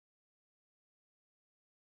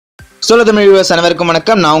solotamizharj viewers அனைவருக்கும்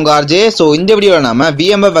வணக்கம். நான் உங்க RJ. சோ இந்த வீடியோல நாம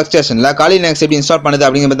VMware workstationல Kali Linux எப்படி இன்ஸ்டால் பண்ணுது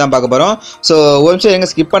அப்படிங்கறத தான் பார்க்க போறோம். சோ ஒரு நிமிஷம் எங்க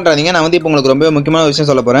ஸ்கிப் பண்றாதீங்க. நான் இப்போ உங்களுக்கு ரொம்ப முக்கியமான விஷயம்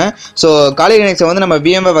சொல்ல போறேன். சோ Kali Linux வந்து நம்ம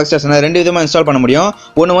VMware workstationல ரெண்டு விதமா இன்ஸ்டால் பண்ண முடியும்.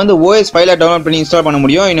 ஒன்னு வந்து OS ஃபைலை டவுன்லோட் பண்ணி இன்ஸ்டால் பண்ண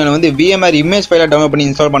முடியும். இன்னொன்னு வந்து VMware image ஃபைலை டவுன்லோட் பண்ணி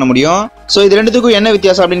இன்ஸ்டால் பண்ண முடியும். சோ இது ரெண்டுத்துக்கும் என்ன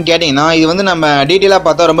வித்தியாசம் அப்படினு கேட்டிங்கனா இது வந்து நம்ம டீடைலா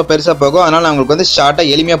பார்த்தா ரொம்ப பெருசா போகும். அதனால நான் உங்களுக்கு வந்து ஷார்ட்டா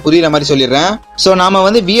எளிமையா புரியுற மாதிரி சொல்லிறேன். சோ நாம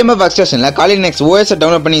வந்து VMware workstationல Kali Linux OS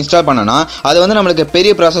download பண்ணி இன்ஸ்டால் பண்ணனா அது வந்து நமக்கு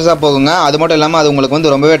பெரிய process-ஆ போகுங்க. அது மட்டும் இல்லாம அது உங்களுக்கு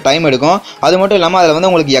வந்து ரொம்பவே டைம் எடுக்கும். அது மட்டும் இல்லாம அதுல வந்து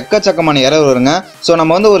உங்களுக்கு எக்கச்சக்கமான எரர் வருங்க. சோ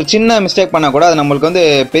நம்ம வந்து ஒரு சின்ன மிஸ்டேக் பண்ணா கூட அது நமக்கு வந்து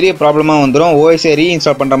பெரிய ப்ராப்ளமா வந்துரும். OS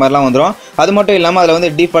ரீஇன்ஸ்டால் பண்ற மாதிரிலாம் வந்துரும். அது மட்டும் இல்லாம அதுல வந்து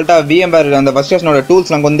டிஃபால்ட்டா VMware அந்த workstationோட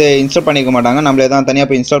டூல்ஸ் நமக்கு வந்து இன்ஸ்டால் பண்ணிக்க மாட்டாங்க. நம்மளே தான் தனியா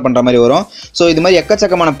போய் இன்ஸ்டால் பண்ற மாதிரி வரும். சோ இது மாதிரி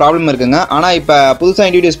எக்கச்சக்கமான ப்ராப்ளம் இருக்குங்க. ஆனா இப்ப புதுசா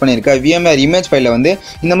இன்ட்ரோ듀ஸ் பண்ணிருக்க VMware image ஃபைல்ல வந்து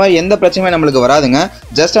இந்த மாதிரி எந்த பிரச்சனையும் நமக்கு வராதுங்க.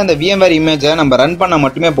 ஜஸ்ட் அந்த VMware image-ஐ நம்ம ரன் பண்ணா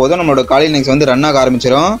மட்டுமே போதும் நம்மளோட Kali Linux வந்து ரன் ஆக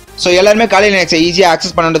ஆரம்பிச்சிரும். சோ எல்லாரும் Kali Linux-ஐ ஈஸியா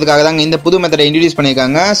ஆக்சஸ் பண்றதுக்காக தான் இந்த புது மெத்தடை இன்ட்ரோ듀ஸ்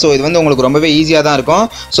பண்ணிருக்காங்க. சோ இது வந்து உங்களுக்கு ரொம்பவே ஈஸியா தான் இருக்கும்.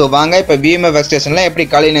 சோ வாங்க இப்ப VMware workstationல எப்படி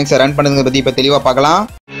Kali Linux-ஐ ரன் பண்றதுங்க பத்தி இப்ப தெளிவா பார்க்கலாம்.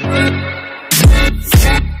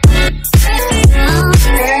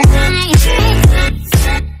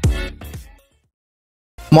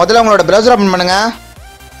 முதல்ல உங்களோட browser ஓபன் பண்ணுங்க.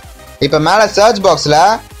 இப்ப மேல சர்ச் பாக்ஸ்ல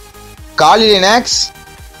Kali Linux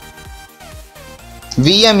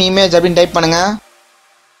VM image அப்படினு டைப் பண்ணுங்க.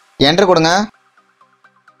 என்டர் கொடுங்க.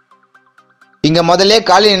 இங்க முதல்ல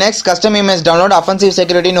Kali Linux custom image download offensive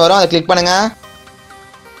security ன்னு வரும். அதை கிளிக் பண்ணுங்க.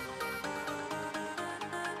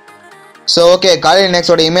 சோ ஓகே Kali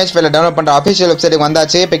Linux ஓட இமேஜ் ஃபைலை டவுன்லோட் பண்ற ஆபீஷியல் வெப்சைட்டுக்கு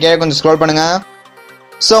வந்தாச்சு. இப்போ கீழ கொஞ்சம் ஸ்க்ரோல் பண்ணுங்க.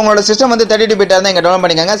 சோ உங்களோட சிஸ்டம் வந்து 32 பிட் இருந்தா இங்க டவுன்லோட்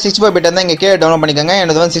பண்ணிக்கங்க. 64 பிட் இருந்தா இங்க கீழ டவுன்லோட் பண்ணிக்கங்க.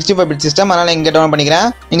 என்னது வந்து 64 பிட் சிஸ்டம், அதனால இங்க டவுன்லோட் பண்ணிக்கிறேன்.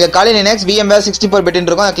 இங்க Kali Linux VMware 64 பிட்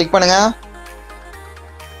இருக்கும். அதை கிளிக் பண்ணுங்க.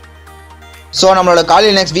 சோ நம்மளோட Kali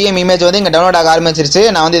Linux VM இமேஜ் வந்து இங்க டவுன்லோட் ஆக ஆரம்பிச்சிருச்சு.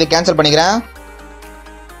 நான் வந்து இதை கேன்சல் பண்ணிக்கிறேன்.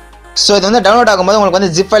 சோ இது வந்து டவுன்லோட் ஆகும்போது உங்களுக்கு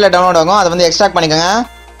வந்து zip ஃபைல்ல டவுன்லோட் ஆகும். அதை வந்து எக்ஸ்ட்ராக்ட் பண்ணிக்கங்க.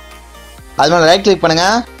 அது மேல ரைட் கிளிக் பண்ணுங்க.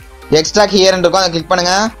 எக்ஸ்ட்ராக்ட் ஹியர் ன்னு இருக்கும். அதை கிளிக்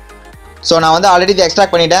பண்ணுங்க. சோ நான் வந்து ஆல்ரெடி இதை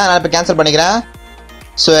எக்ஸ்ட்ராக்ட் பண்ணிட்டேன். நான் இப்போ கேன்சல் பண்ணிக்கிறேன்.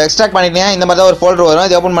 சோ எக்ஸ்ட்ராக்ட் பண்ணிட்டேன். இந்த மாதிரி தான் ஒரு ஃபோல்டர் வரும்.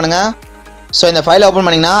 இதை ஓபன் பண்ணுங்க. சோ இந்த ஃபைலை ஓபன்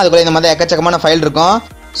பண்ணீங்கன்னா அதுக்குள்ள இந்த மாதிரி எக்கச்சக்கமான ஃபைல் இருக்கும்.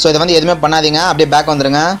 சோ இதை வந்து எதுவுமே பண்ணாதீங்க. அப்படியே பேக்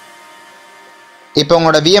வந்துருங்க. இப்போ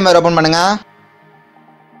உங்களோட VMware ஓபன் பண்ணுங்க.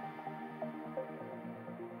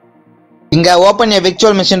 இங்க ஓபன் a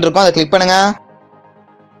virtual machine இருக்கும். அதை கிளிக் பண்ணுங்க.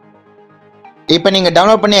 இப்போ நீங்க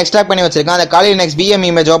டவுன்லோட் பண்ணி எக்ஸ்ட்ராக்ட் பண்ணி வச்சிருக்க அந்த Kali Linux VM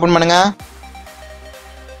image open பண்ணுங்க.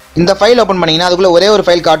 இந்த ஃபைல் ஓபன் பண்ணீங்கன்னா அதுக்குள்ள ஒரே ஒரு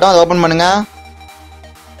ஃபைல் காட்டும். அதை ஓபன் பண்ணுங்க.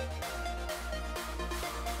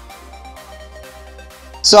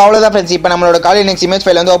 சோ அவ்வளவுதான் फ्रेंड्स. இப்போ நம்மளோட Kali Linux image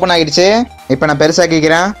ஃபைல் வந்து ஓபன் ஆகிடுச்சு. இப்போ நான்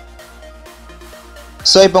பெருசாக்கிக்கிறேன்.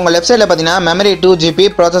 சோ இப்போ உங்க லெஃப்ட் சைடுல பாத்தீங்கன்னா memory 2GB,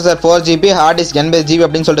 processor 4GB, hard disk 80GB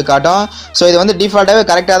அப்படின்னு சொல்லிட்டு காட்டும். சோ இது வந்து டிஃபால்ட்டாவே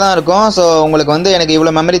கரெக்டா தான் இருக்கும். சோ உங்களுக்கு வந்து எனக்கு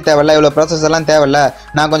இவ்வளவு மெமரி தேவையில்ல, இவ்வளவு ப்ராசஸர்லாம் தேவையில்ல,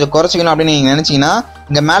 நான் கொஞ்சம் குறைச்சிக்கணும் அப்படின்னு நீங்க நினைச்சீங்கன்னா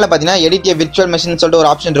இங்க மேல பாத்தீங்கன்னா எடிட் a virtual machine சொல்லிட்டு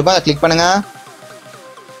ஒரு ஆப்ஷன் இருக்கும். அதை கிளிக் பண்ணுங்க.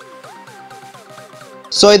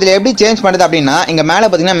 சோ இதுல எப்படி சேஞ்ச் பண்ணுது அப்படின்னா இங்க மேல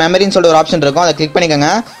பாத்தீங்கன்னா மெமரின்னு சொல்லிட்டு ஒரு ஆப்ஷன் இருக்கும். அதை கிளிக் பண்ணிக்கோங்க.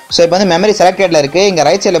 சோ இப்போ வந்து மெமரி செலக்டட்ல இருக்கு. இங்க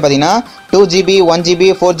ரைட் சைடுல பாத்தீங்கன்னா 2GB, 1GB,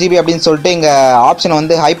 4GB அப்படின்னு சொல்லிட்டு இங்க ஆப்ஷன்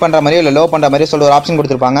வந்து ஹை பண்ற மாதிரி இல்ல லோ பண்ற மாதிரி சொல்லிட்டு ஒரு ஆப்ஷன்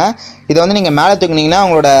கொடுத்துருப்பாங்க. இதை வந்து நீங்க மேல தூக்குனீங்கன்னா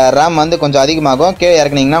உங்களோட RAM வந்து கொஞ்சம் அதிகமாகும். கீழே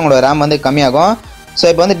இறக்குனீங்கன்னா உங்களோட RAM வந்து கம்மியாகும். சோ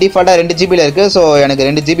இப்போ வந்து டிஃபால்ட்டா 2GB ல இருக்கு. சோ எனக்கு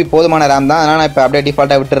 2GB போதுமான RAM தான். அதனால நான் இப்போ அப்படியே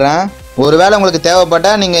டிஃபால்ட்டா விட்டுறேன். ஒருவேளை உங்களுக்கு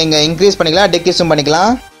தேவைப்பட்டா நீங்க இங்க இன்க்ரீஸ் பண்ணிக்கலாம், டிக்ரீஸும்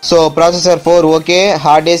பண்ணிக்கலாம். So processor 4 okay,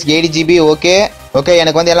 hard disk 8GB okay. Okay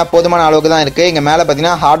எனக்கு வந்து எல்லாம் போதுமான அளவுக்கு தான் இருக்கு. இங்க மேல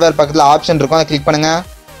பாத்தீங்கன்னா ஹார்ட்வேர் பக்கத்துல ஆப்ஷன் இருக்கும். அதை கிளிக் பண்ணுங்க.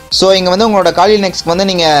 சோ இங்க வந்து உங்களோட Kali Linux வந்து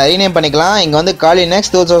நீங்க ரீநேம் பண்ணிக்கலாம். இங்க வந்து Kali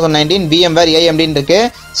Linux 2019 VMware AMD இருக்கு.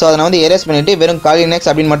 சோ அதை நான் வந்து எரேஸ் பண்ணிட்டு வெறும் Kali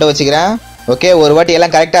Linux அப்படின்னு மட்டும் வச்சுக்கிறேன். ஓகே ஒரு வாட்டி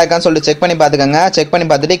எல்லாம் கரெக்டா இருக்கான்னு சொல்லிட்டு செக் பண்ணி பாத்துக்கங்க. செக் பண்ணி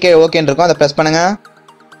பார்த்துட்டு கீழே ஓகேன்னு இருக்கும். அதை பிரஸ் பண்ணுங்க.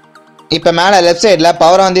 இப்போ மேல லெஃப்ட் சைடுல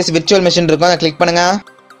power on this virtual machine இருக்கும். அதை கிளிக் பண்ணுங்க.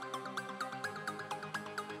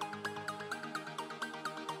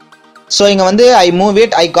 சோ இங்க வந்து I move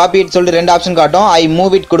it, I copy it சொல்லிட்டு ரெண்டு ஆப்ஷன் காட்டும். I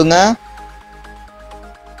move it கொடுங்க.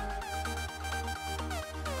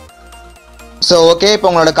 சோ ஓகே இப்போ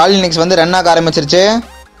உங்களோட Kali Linux வந்து ரன் ஆக ஆரம்பிச்சிருச்சு.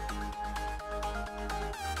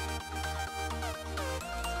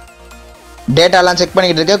 டேட்டா எல்லாம் செக்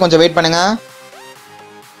பண்ணிட்டு இருக்கு. கொஞ்சம் வெயிட் பண்ணுங்க.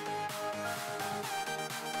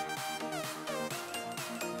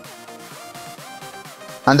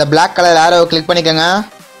 அந்த Black கலர் ஆரோவை கிளிக் பண்ணிக்கோங்க.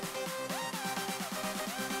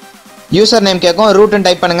 யூசர் நேம் கேட்கும். ரூட்னு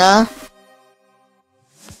டைப் பண்ணுங்க.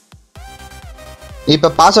 இப்போ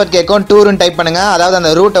பாஸ்வேர்ட் கேட்கும். டூர்னு டைப் பண்ணுங்க. அதாவது அந்த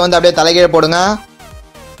ரூட்டை வந்து அப்படியே தலைகீழ போடுங்க.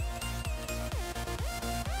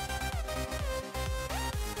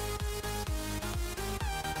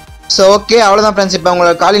 ஸோ ஓகே அவ்வளோதான் ஃப்ரெண்ட்ஸ். இப்போ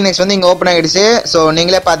உங்களோட காலி லினக்ஸ் வந்து இங்கே ஓப்பன் ஆகிடுச்சு. ஸோ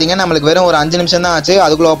நீங்களே பார்த்தீங்கன்னா நம்மளுக்கு வெறும் ஒரு 5 நிமிஷம் தான் ஆச்சு,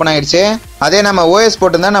 அதுக்குள்ளே ஓப்பன் ஆகிடுச்சு. அதே நம்ம ஓஎஸ்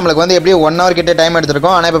போட்டுருந்தா நம்மளுக்கு வந்து எப்படி 1 hour கிட்ட டைம்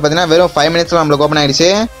எடுத்திருக்கும். ஆனால் இப்போ பார்த்தீங்கன்னா வெறும் 5 minutes நம்மளுக்கு ஓப்பன் ஆகிடுச்சு.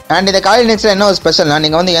 அண்ட் இந்த காலி லினக்ஸில் என்ன ஒரு ஸ்பெஷல்னா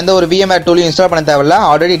நீங்கள் வந்து எந்த ஒரு VMware டூலையும் இன்ஸ்டால் பண்ண தேவையில்ல.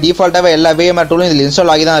 ஆல்ரெடி டிஃபால்ட்டாகவே எல்லா VMware டூலும் இதில்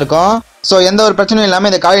இன்ஸ்டால் ஆகி தான் இருக்கும். ஸோ எந்த ஒரு பிரச்சனையும்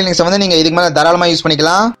இல்லாமல் இந்த காலி லினக்ஸை வந்து நீங்கள் இதுக்கு மேலே தாராளமாக யூஸ்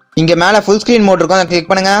பண்ணிக்கலாம். இங்கே மேலே ஃபுல் ஸ்க்ரீன் மோட் இருக்கும், அதை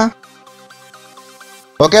கிளிக் பண்ணுங்க.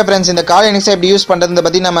 ஓகே ஃப்ரெண்ட்ஸ், இந்த காலி லினக்ஸை எப்படி யூஸ் பண்ணுறதை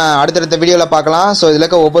பற்றி நம்ம அடுத்தடுத்த வீடியோவில் பார்க்கலாம். ஸோ இதில்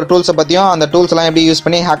இருக்க ஒவ்வொரு டூல்ஸை பற்றியும் அந்த டூல்ஸ் எல்லாம் எப்படி யூஸ்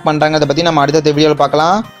பண்ணி ஹேக் பண்ணுறாங்கிறத பற்றி நம்ம அடுத்த வீடியோவில்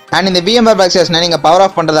பார்க்கலாம். அண்ட் இந்த VMware workstation நீங்கள் பவர்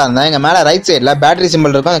ஆஃப் பண்ணுறதா இருந்தால் இங்கே மேலே ரைட் சைடில் பேட்டரி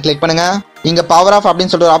சிம்பிள் இருக்கும், அதை கிளிக் பண்ணுங்க. இங்கே பவர் ஆஃப்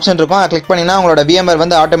அப்படின்னு சொல்லிட்டு ஒரு ஆப்ஷன் இருக்கும், அதை கிளிக் பண்ணினா உங்களோட VMware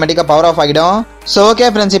வந்து ஆட்டோமேட்டிக்காக பவர் ஆஃப் ஆகிடும். ஸோ ஓகே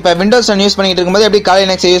ஃப்ரெண்ட்ஸ், இப்போ விண்டோஸ் யூஸ் பண்ணிட்டு இருக்கும்போது எப்படி காலி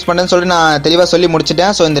லினக்ஸ் யூஸ் பண்ணுறேன்னு சொல்லிட்டு நான் தெளிவாக சொல்லி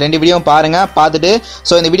முடிச்சிட்டேன். ஸோ இந்த 2 வீடியோவும் பார்த்துட்டு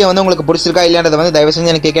ஸோ இந்த வீடியோ வந்து உங்களுக்கு பிடிச்சிருக்கா இல்லைன்றதை வந்து தயவு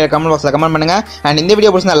செஞ்சு எனக்கு கேட்குற கமெண்ட் பாக்ஸில் கமெண்ட் பண்ணுங்க. அண்ட் இந்த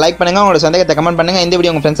வீடியோ பிடிச்சா லைக் பண்ணுங்க, உங்களோட சந்தேகத்தை கமெண்ட் பண்ணுங்க. இந்த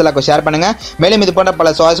வீடியோ உங்கள் ஃப்ரெண்ட்ஸ் எல்லாம் ஷேர் பண்ணுங்க. மேலும் இது போன்ற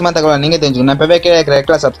பல சுவாரஸ்யமான தகவல் நீங்கள் தெரிஞ்சுக்கணும். இப்போவே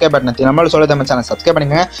கீழே சப்ஸ்கிரைப் பட்டன் நம்மளோட சோலோதமிழ் சேனல் சப்ஸ்கிரைப்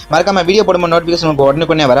பண்ணுங்க. மறக்காம வீடியோ போடும்போது நோட்டிஃபிகேஷன்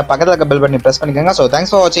உங்களுக்கு உடனே வர பக்கத்தில் பெல் பட்டனை பிரஸ் பண்ணிக்கோங்க. ஸோ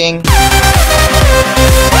தேங்க்ஸ் ஃபார் வாட்சிங்.